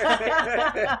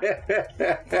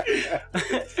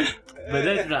 But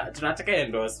then tunataka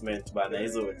endorsement bana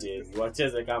hizo hoteli.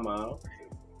 Wacheze kama hao.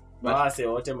 Basi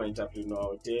wote ma-entrepreneur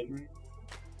hoteli.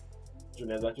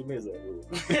 Tunaweza tumezo.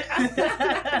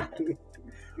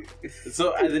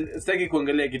 So sitaki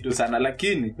kuongelea kitu sana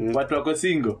lakini watu wako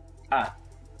single.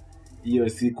 Hiyo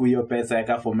siku hiyo pesa ya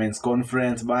performance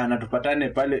conference bana tupatane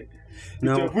pale.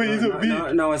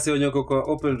 Na wasionyoko kwa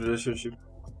open relationship.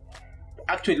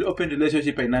 Actually open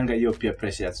relationship inanga hiyo peer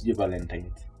pressure sije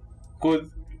Valentine's. Cause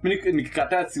mimi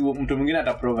nikikataa si mtu mwingine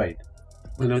ata provide.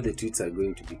 You know the tweets are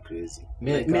going to be crazy.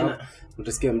 Mimi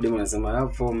utasikia mdemo anasema I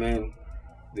have 4 men.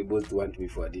 They both want me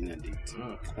for a dinner date.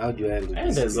 How do I handle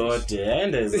this?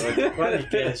 Ende zote. Kwani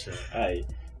kesho. Hai.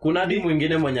 Kuna demu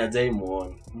mwingine mwenye hajai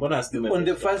muone. Mbona asitume? On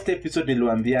the first episode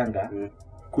niliwaambianga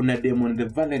kuna demo on the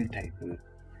Valentine.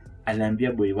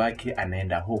 Aliambia boy wake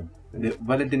anaenda home. The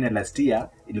Valentine last year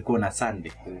ilikuwa na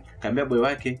Sunday. Kaambia boy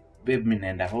wake, babe mimi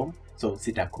naenda home so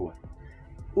sitakuwa.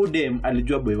 Udem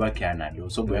alijua boy wake anado.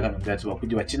 So boy wake anamwambia tu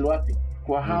wakuje wachili wapi?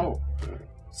 Kwa hao.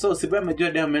 So sibu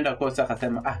amejua dem ameenda kwa sasa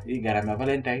akasema hii gharama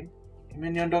Valentine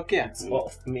imeniondokea.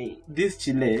 Off me. This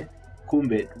chile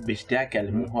kumbe beshte yake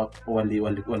alimuha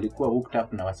walikuwa hooked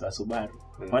up na wasa Subaru.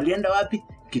 Walienda wapi?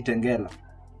 Kitengela.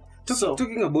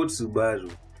 Talking about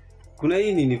Subaru. Kuna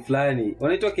hii nini fulani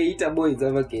wanaitwa Keita Boys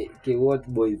ama K-What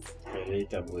Boys.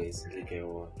 Keita Boys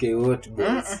K-What. K-What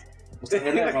Boys.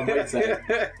 Usiangalie mambo ya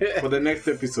for the next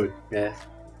episode. Yeah.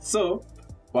 So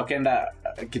wakaenda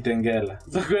Kitengela.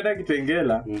 So kwenda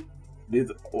Kitengela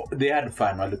they had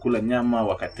fun. Walikula nyama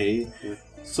wakatei.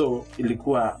 So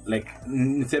ilikuwa like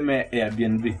niseme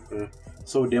Airbnb.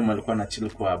 So dem alikuwa na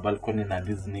chill kwa balcony na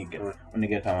this nigga.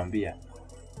 Nigga akamwambia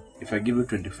if I give you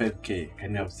 25k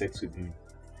can you have sex with me?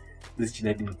 This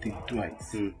child didn't think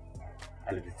twice.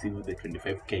 I'll receive the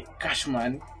 25k cash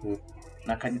money.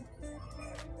 Na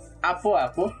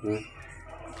hapo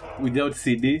without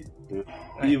CD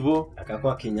hivyo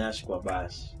akakuwa kinyash kwa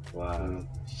bash. Wow.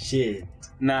 Shit.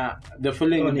 Na the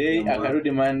following day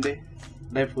akarudi Monday,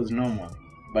 life was normal.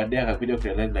 Baadaye akakuja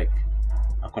kurealize like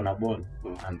akona ball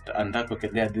anataka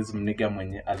kukelea this mniga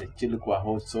mwenye alichill kwa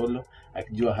house solo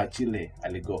akijua hachile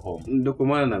aligo home. Ndio kwa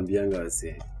maana naambianga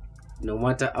wase no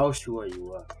matter how sure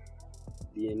you are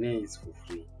DNA is for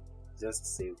free, just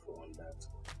save for all that.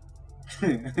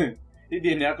 Hii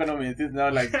DNA yako na message now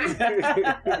like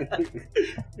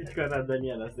Kana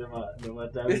Dani anasema no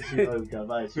matter how sure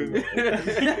utavaa shule.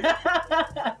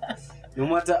 No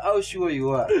matter how sure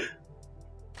you are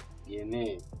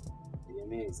DNA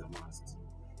is a must.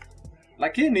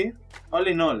 Lakini all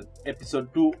in all episode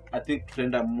 2 I think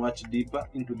tutaenda much deeper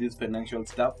into this financial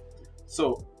stuff.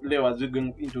 So leo as we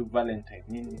going into Valentine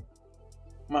nini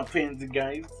mapenzi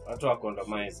guys Watu wa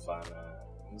compromise bana.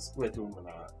 Msikue tu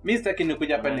mna. Mimi sitaki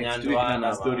nikuja hapa next week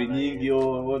na story nyingi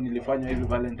nilifanya hivi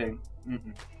Valentine.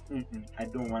 I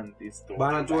don't want this story.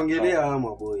 Bana tuongelea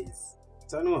ama boys.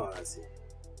 Tanua wasi.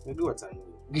 Ndio tanua.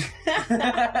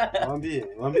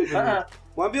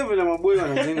 Mwambie vile maboy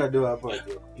wanajenga doa hapa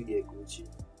waje kupiga Gucci.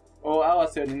 Hawa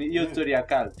sio ni hiyo story ya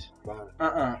cult.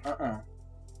 Bana.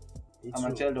 I'm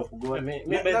a child of God.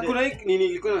 Na kuna nini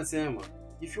nilikuwa nasema,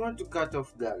 if you want to cut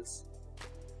off girls,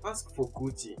 ask for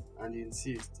Gucci and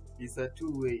insist. It's a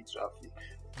two-way traffic.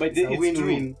 But it's a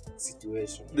win-win true.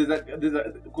 situation.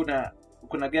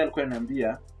 Kuna girl alikuwa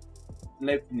ananiambia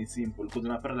life ni simple. Because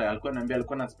unapata alikuwa ananiambia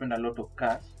alikuwa na spend a lot of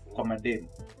cash kwa madem.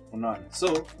 Unaona?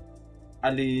 So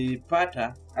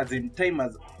alipata as in time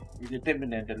as the time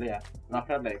inaendelea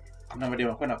unapata like kuna madem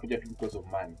wanakuwa nakuja tu because of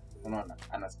money. unaona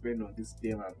ana spend on this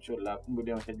game, I'm sure love kumbe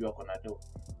dem atajua kona do,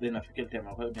 then afika time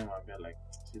ambayo dem anambia like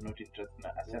she's not interested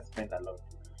na asha spend a lot.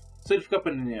 So ifika hapo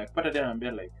nini akipata dem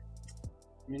anambia like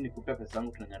mimi nikupe pesa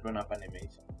yangu tunanyandwana hapa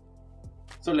nimeisha.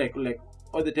 So like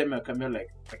all the time akamwambia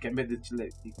like akaambia this chill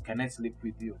like can I sleep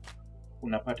with you,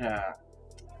 unapata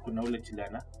kuna ule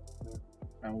chilana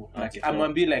like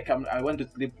amwambia like I want to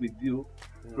sleep with you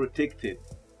protected,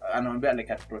 anamwambia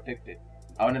like at protected.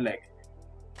 I want like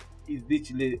is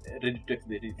this ready to take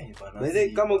the risk? By the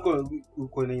way, kama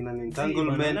uko in an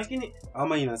entanglement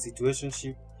ama in a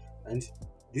situationship and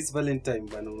this Valentine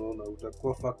bana unaona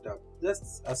utakuwa fucked up,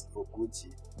 just ask for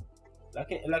Gucci.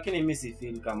 Lakini mimi si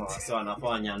feel kama wase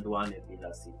wanafanya nduane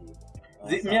bila CD.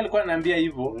 Mimi alikuwa ananiambia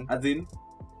hivyo as in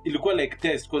ilikuwa like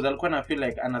test because alikuwa na feel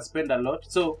like ana spend a lot,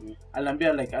 so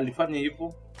aliambia like alifanya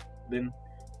hivyo, then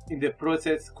in the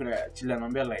process kuna chila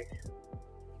anambia like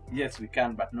yes we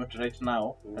can but not right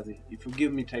now, as in if you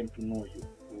give me time to know you,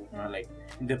 like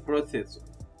in the process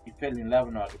he fell in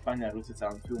love na alifanya harusi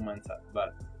some few months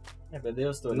back. But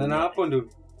the story na hapo ndo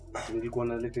nilikuwa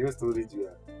naleta hiyo story juu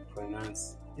ya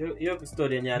finance. Hiyo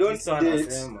story yenye artista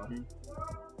anasema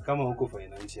kama uko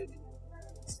financially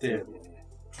stable.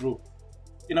 True.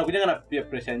 Inakujenga na pia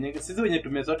pressure nyingi. Sisi wenye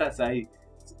tumesota saa hii.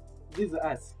 These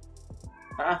us.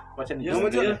 Wacha ni.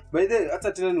 By the way,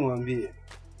 hata tena niwaambie.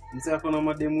 Mzee ako na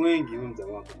mademu wengi, huyu mzee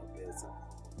wako na pesa.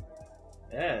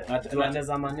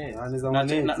 Tunacheza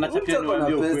maneno. Na pia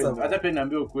niwaambie ukweli. Hata pia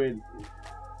niambie ukweli.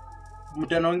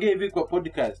 Mtanaongea hivi kwa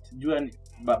podcast, jua ni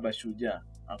baba shujaa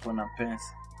ako na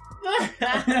pesa.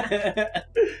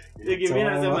 Mimi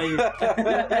nasema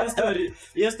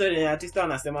hiyo story ya artista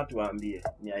anasema tuambie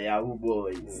ni ya Yahoo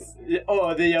Boys.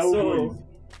 The Yahoo Boys.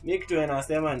 Mimi kitu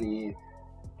anasema ni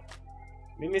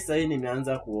mimi sasa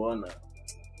nimeanza kuona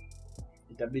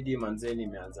itabidi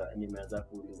manzeni nimeanza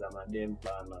kuuliza madem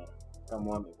pana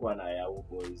kama wamekuwa na Yahoo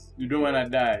Boys. You don't wanna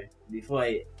die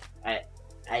before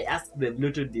I asked the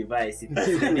Bluetooth device if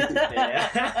it's ready to pair.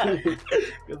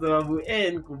 Kwa sababu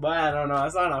nikubaya na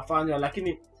wasa wanafanywa,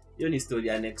 lakini hiyo ni story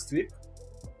ya next week.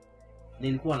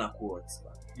 Nilikuwa na quotes.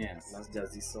 Yes. Let's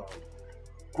just this song.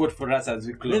 Quote for us as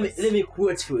we close. Let me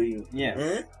quote for you.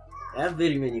 Yes. I have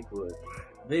very many quotes.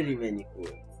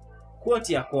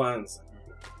 Quote ya kwanza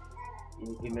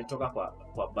imetoka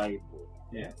kwa Bible.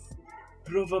 Yes.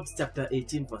 Proverbs chapter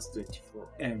 18 verse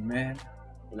 24. Amen.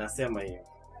 Inasema hiyo.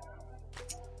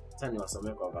 Sasa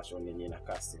niwasomee kwa version yenyewe na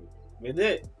kasi.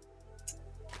 Mede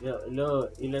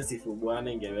leo ile sifu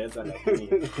bwana ingeweza, lakini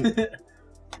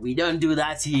we don't do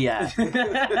that here.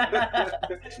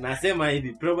 Nasema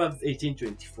hivi Proverbs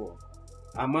 18:24.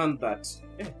 A man that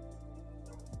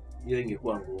hiyo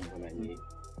ingekuwa ngumu na nyinyi.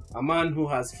 A man who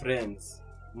has friends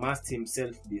must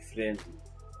himself be friendly,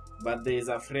 but there is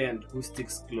a friend who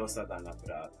sticks closer than a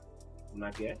brother.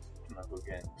 Unaget?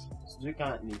 Sijui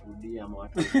kama nirudia ama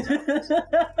watu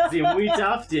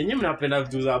zimuitafti yenyewe mnapenda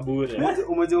vitu za bure.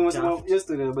 Umesema hiyo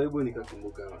story ya Bible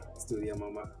nikakumbuka story ya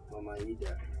mama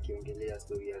Ida akiongelea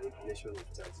story ya revelation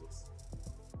of churches.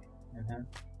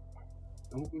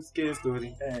 Umekusikia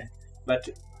story?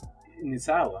 But ni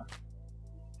sawa.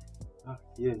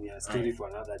 Hiyo ni a story for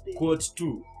another day. Quote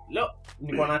 2. Leo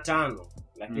niko na 5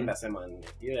 lakini nasema 4.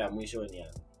 Hiyo ya mwisho ni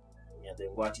ya the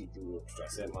what you do,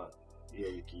 tutasema hiyo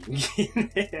wiki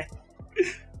nyingine.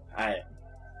 Haya.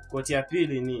 Quote ya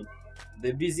pili ni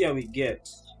the busier we get,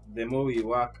 the more we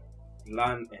work,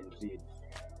 learn and read,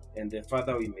 and the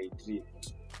further we may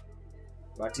drift.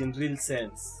 But in real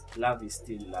sense, love is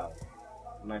still love.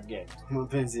 Unaget?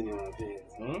 Mapenzi ni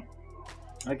mapenzi.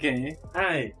 Okay.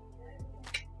 Hai.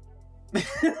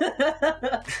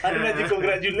 Hadi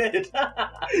congratulate.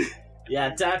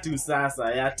 Ya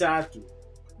tatu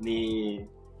ni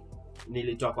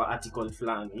nilitoa kwa article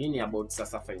fulani. Hii ni about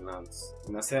sasa finance.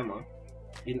 Inasema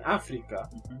in Africa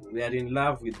we are in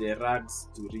love with the rags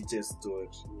to riches story.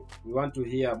 We want to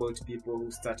hear about people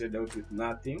who started out with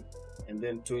nothing and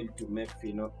then toiled to make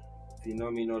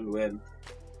phenomenal wealth.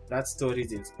 That story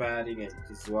is inspiring and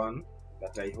it is one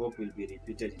that I hope will be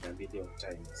repeated in a million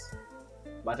times.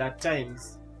 But at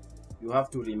times you have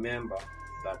to remember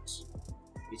that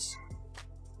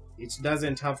it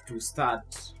doesn't have to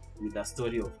start with a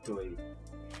story of toil.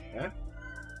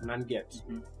 Unanget?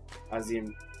 As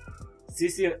in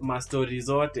sisi ma stories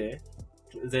zote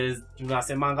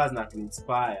tunasemanga zina to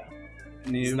inspire,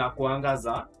 ni zinakuanga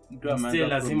za mtu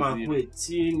lazima kuwe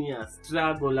chini ya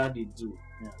struggle hadi juu.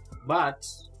 But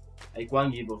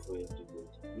haikuangi hivyo for everybody.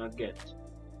 Unanget?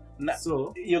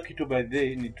 So hiyo kitu by the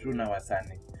way ni true na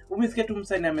wasanii. Umesikia tu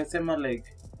msanii amesema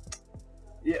like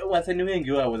wasanii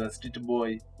wengi wao was a street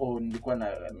boy, nilikuwa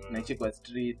naishi kwa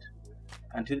street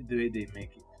until the way they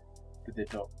make it. to the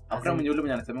top. Hakuna mwenye ule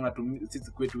mwenye anasema tu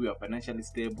sisi kwetu we are financially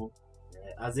stable.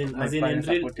 As in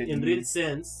in real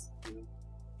sense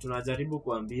tunajaribu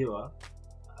kuambiwa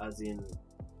as in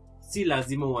si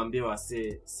lazima uambie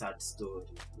wase sad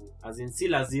story. As in si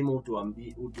lazima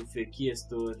utufekie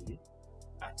story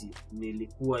ati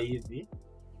nilikuwa hivi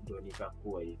ndio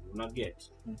nikakuwa hivi. Una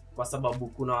get? Kwa sababu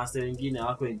kuna wase wengine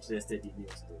wako interested in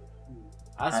your story.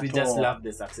 As we just love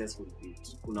the successful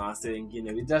bit. Kuna wase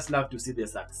wengine we just love to see the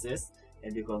success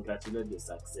and we congratulate the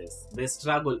success. The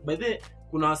struggle. By the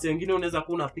kuna wase wengine unaweza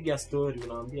kuwa unapiga story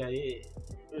unawaambia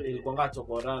ilikuwa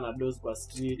chokorana dose kwa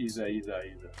street Iza.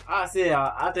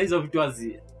 hata hizo vitu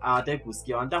hawataki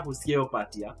kusikia. Wanataka kusikia hiyo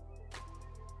part ya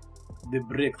the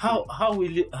break.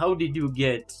 How did you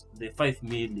get the 5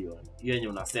 million yenye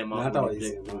unasema hata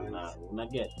una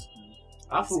get.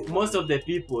 Afu most of the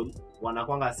people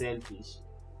wanakwanga selfish.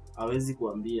 Hawezi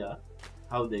kuambia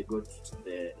how they got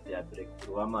their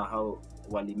breakthrough ama how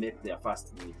wali make their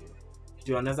first million.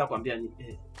 Kitu wanaweza kuambia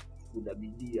ni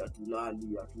kudabidi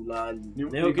atulali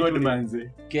na hiyo kitu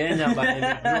manze Kenya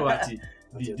bana ndio ati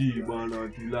bidii bwana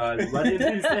atulali but in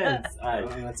real sense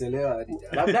anachelewa hadi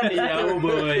labda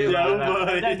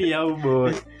ni ya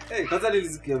uboy kwanza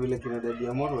nilisikia vile kina Daddy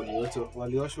Amor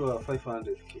walioshwa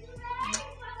 500k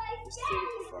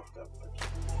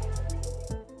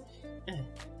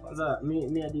kwanza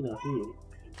mi hadi na feel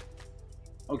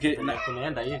okay na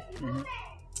kunaenda hivi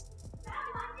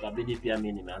Kabidi pia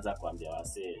mimi nimeanza kuambia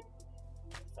wase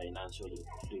financial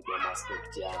freedom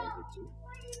aspect yangu tu.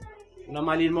 Kuna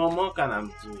mali momoka na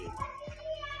mtu.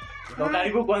 Ndio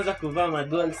karibu kwanza kuvaa ma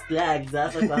gold flags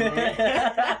sasa kwa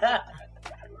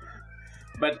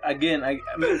but again I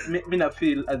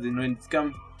feel as in when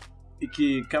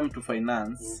it come to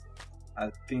finance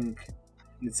I think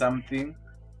it's something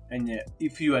and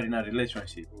if you are in a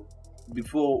relationship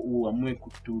before uamue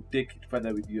to take it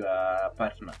further with your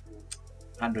partner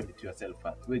handle it yourself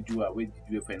first. Where did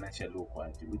you financial low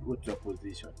quality? What's your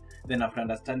position? Then after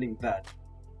understanding that,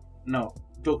 now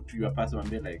talk to your person and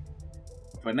be like,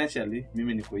 financially,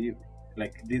 mimi niko hivi.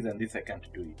 Like this and this I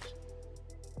can't do it.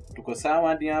 Tuko sawa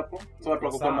hadi hapo. So watu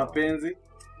wako kwa mapenzi.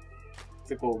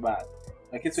 Siko ubaya.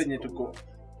 Lakini sio yenye tuko.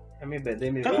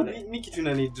 Mimi kitu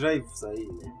na ni drive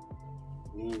sahihi.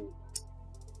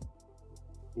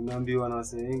 Nimeambiwa na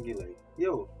wase wengi like,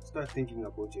 yo, start thinking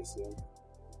about yourself.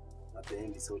 At the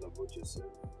end, it's all about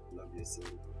yourself. Love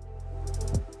yourself.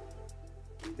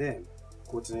 And then,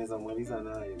 quote naweza mwaliza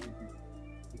nayo.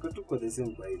 Iko tu kwa the same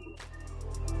Bible.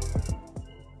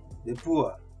 The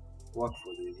poor work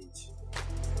for the rich.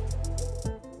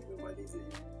 Nimemaliza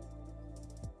hiyo.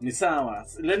 Ni sawa.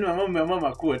 Leo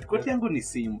mama quote yangu ni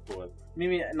simple.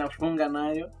 Mimi nafunga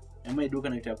nayo, ama iduka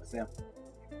na kitu kusema.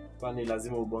 Kwani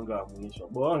lazima ubonga wa mwisho.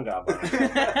 Bonga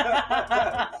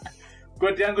bana.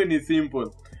 Quote yangu ni simple.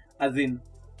 As in,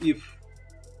 if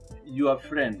your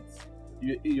friends,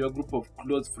 your group of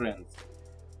close friends,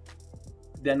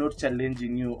 they are not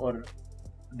challenging you or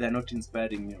they are not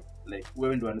inspiring you, like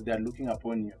when they are looking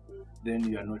upon you, then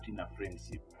you are not in a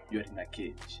friendship. You are in a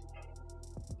cage.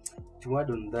 To add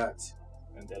on that,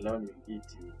 and the Lord will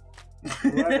eat you.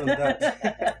 To add on that,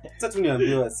 sasa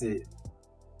tuniambiwa say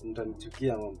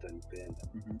mtanichukia ama mtanipenda.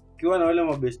 Kiwa na wale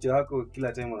mabeshte wako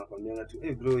kila time wanakwambia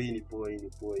tu bro hii ni poa.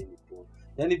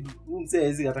 Yaani msee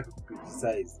hizi hataka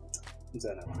ku-criticize. Mtu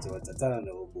anakutoa tana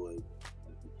na boy.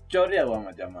 Chorea wa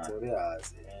majamaa. Chorea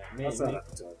sasa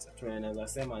anakutoa. Tunaweza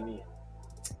sema ni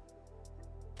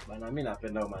bana mimi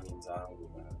napenda umani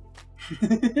zangu bana.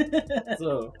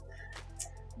 So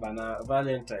bana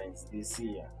Valentine's this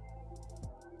year.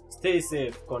 Stay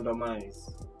safe,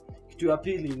 condomize. Kitu ya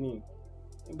pili ni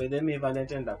bede mi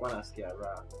Valentine ndakuwa nasikia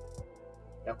raha.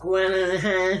 Yakuwa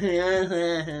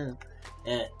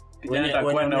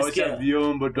Utakuwa naosha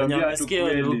vyombo tuambia watu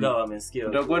kweli.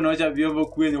 Utakuwa naosha vyombo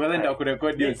kweli kwanza ndio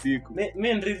kurekodi hiyo siku.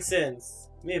 Me in real sense,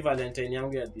 me Valentine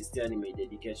yangu ya this year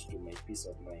nimededicate to my peace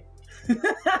of mind.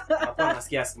 Hapo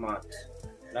nasikia smart.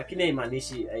 Lakini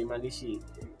haimaanishi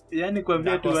yani kwa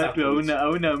vile tu watu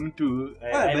hauna mtu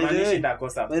haimaanishi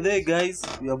ndakosa. By the way guys,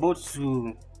 we are about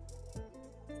to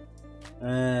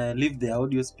leave the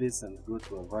audio space and go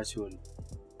to a virtual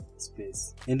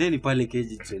space. And then pale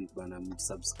KG Trend bana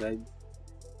msubscribe.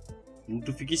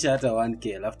 Mtufikisha hata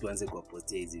 1k alafu tuanze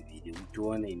kupostia hizi video.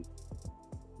 Mtuone in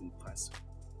person.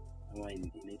 Ama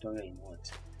inaitwa in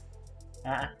what?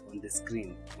 On the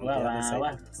screen.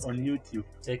 On YouTube.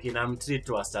 Check in treat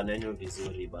wastani wenu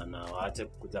vizuri bana. Waache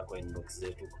kukuja kwa inbox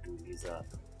zetu kutuuliza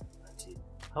ati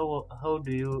how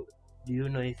do you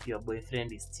know if your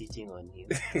boyfriend is cheating on you?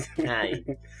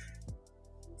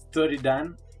 Story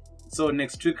done. So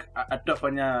next week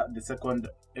atafanya the second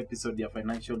episode ya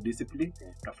financial discipline.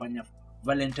 Tutafanya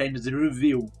Valentine's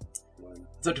review.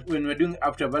 So when we're doing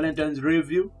after Valentine's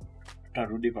review,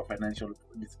 tutarudi kwa financial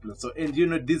discipline. So and you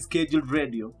know this scheduled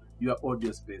radio, your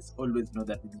audio space. Always know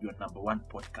that this is your number one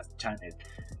podcast channel.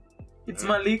 It's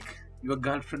Malik, your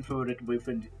girlfriend favorite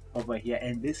boyfriend over here,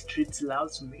 and the streets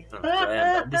loves me.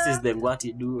 This is the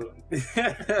Ngwati duo.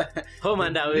 Home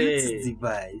and away.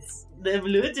 Device. The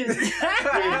Bluetooth.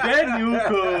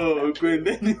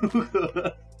 Kwendeni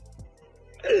huko.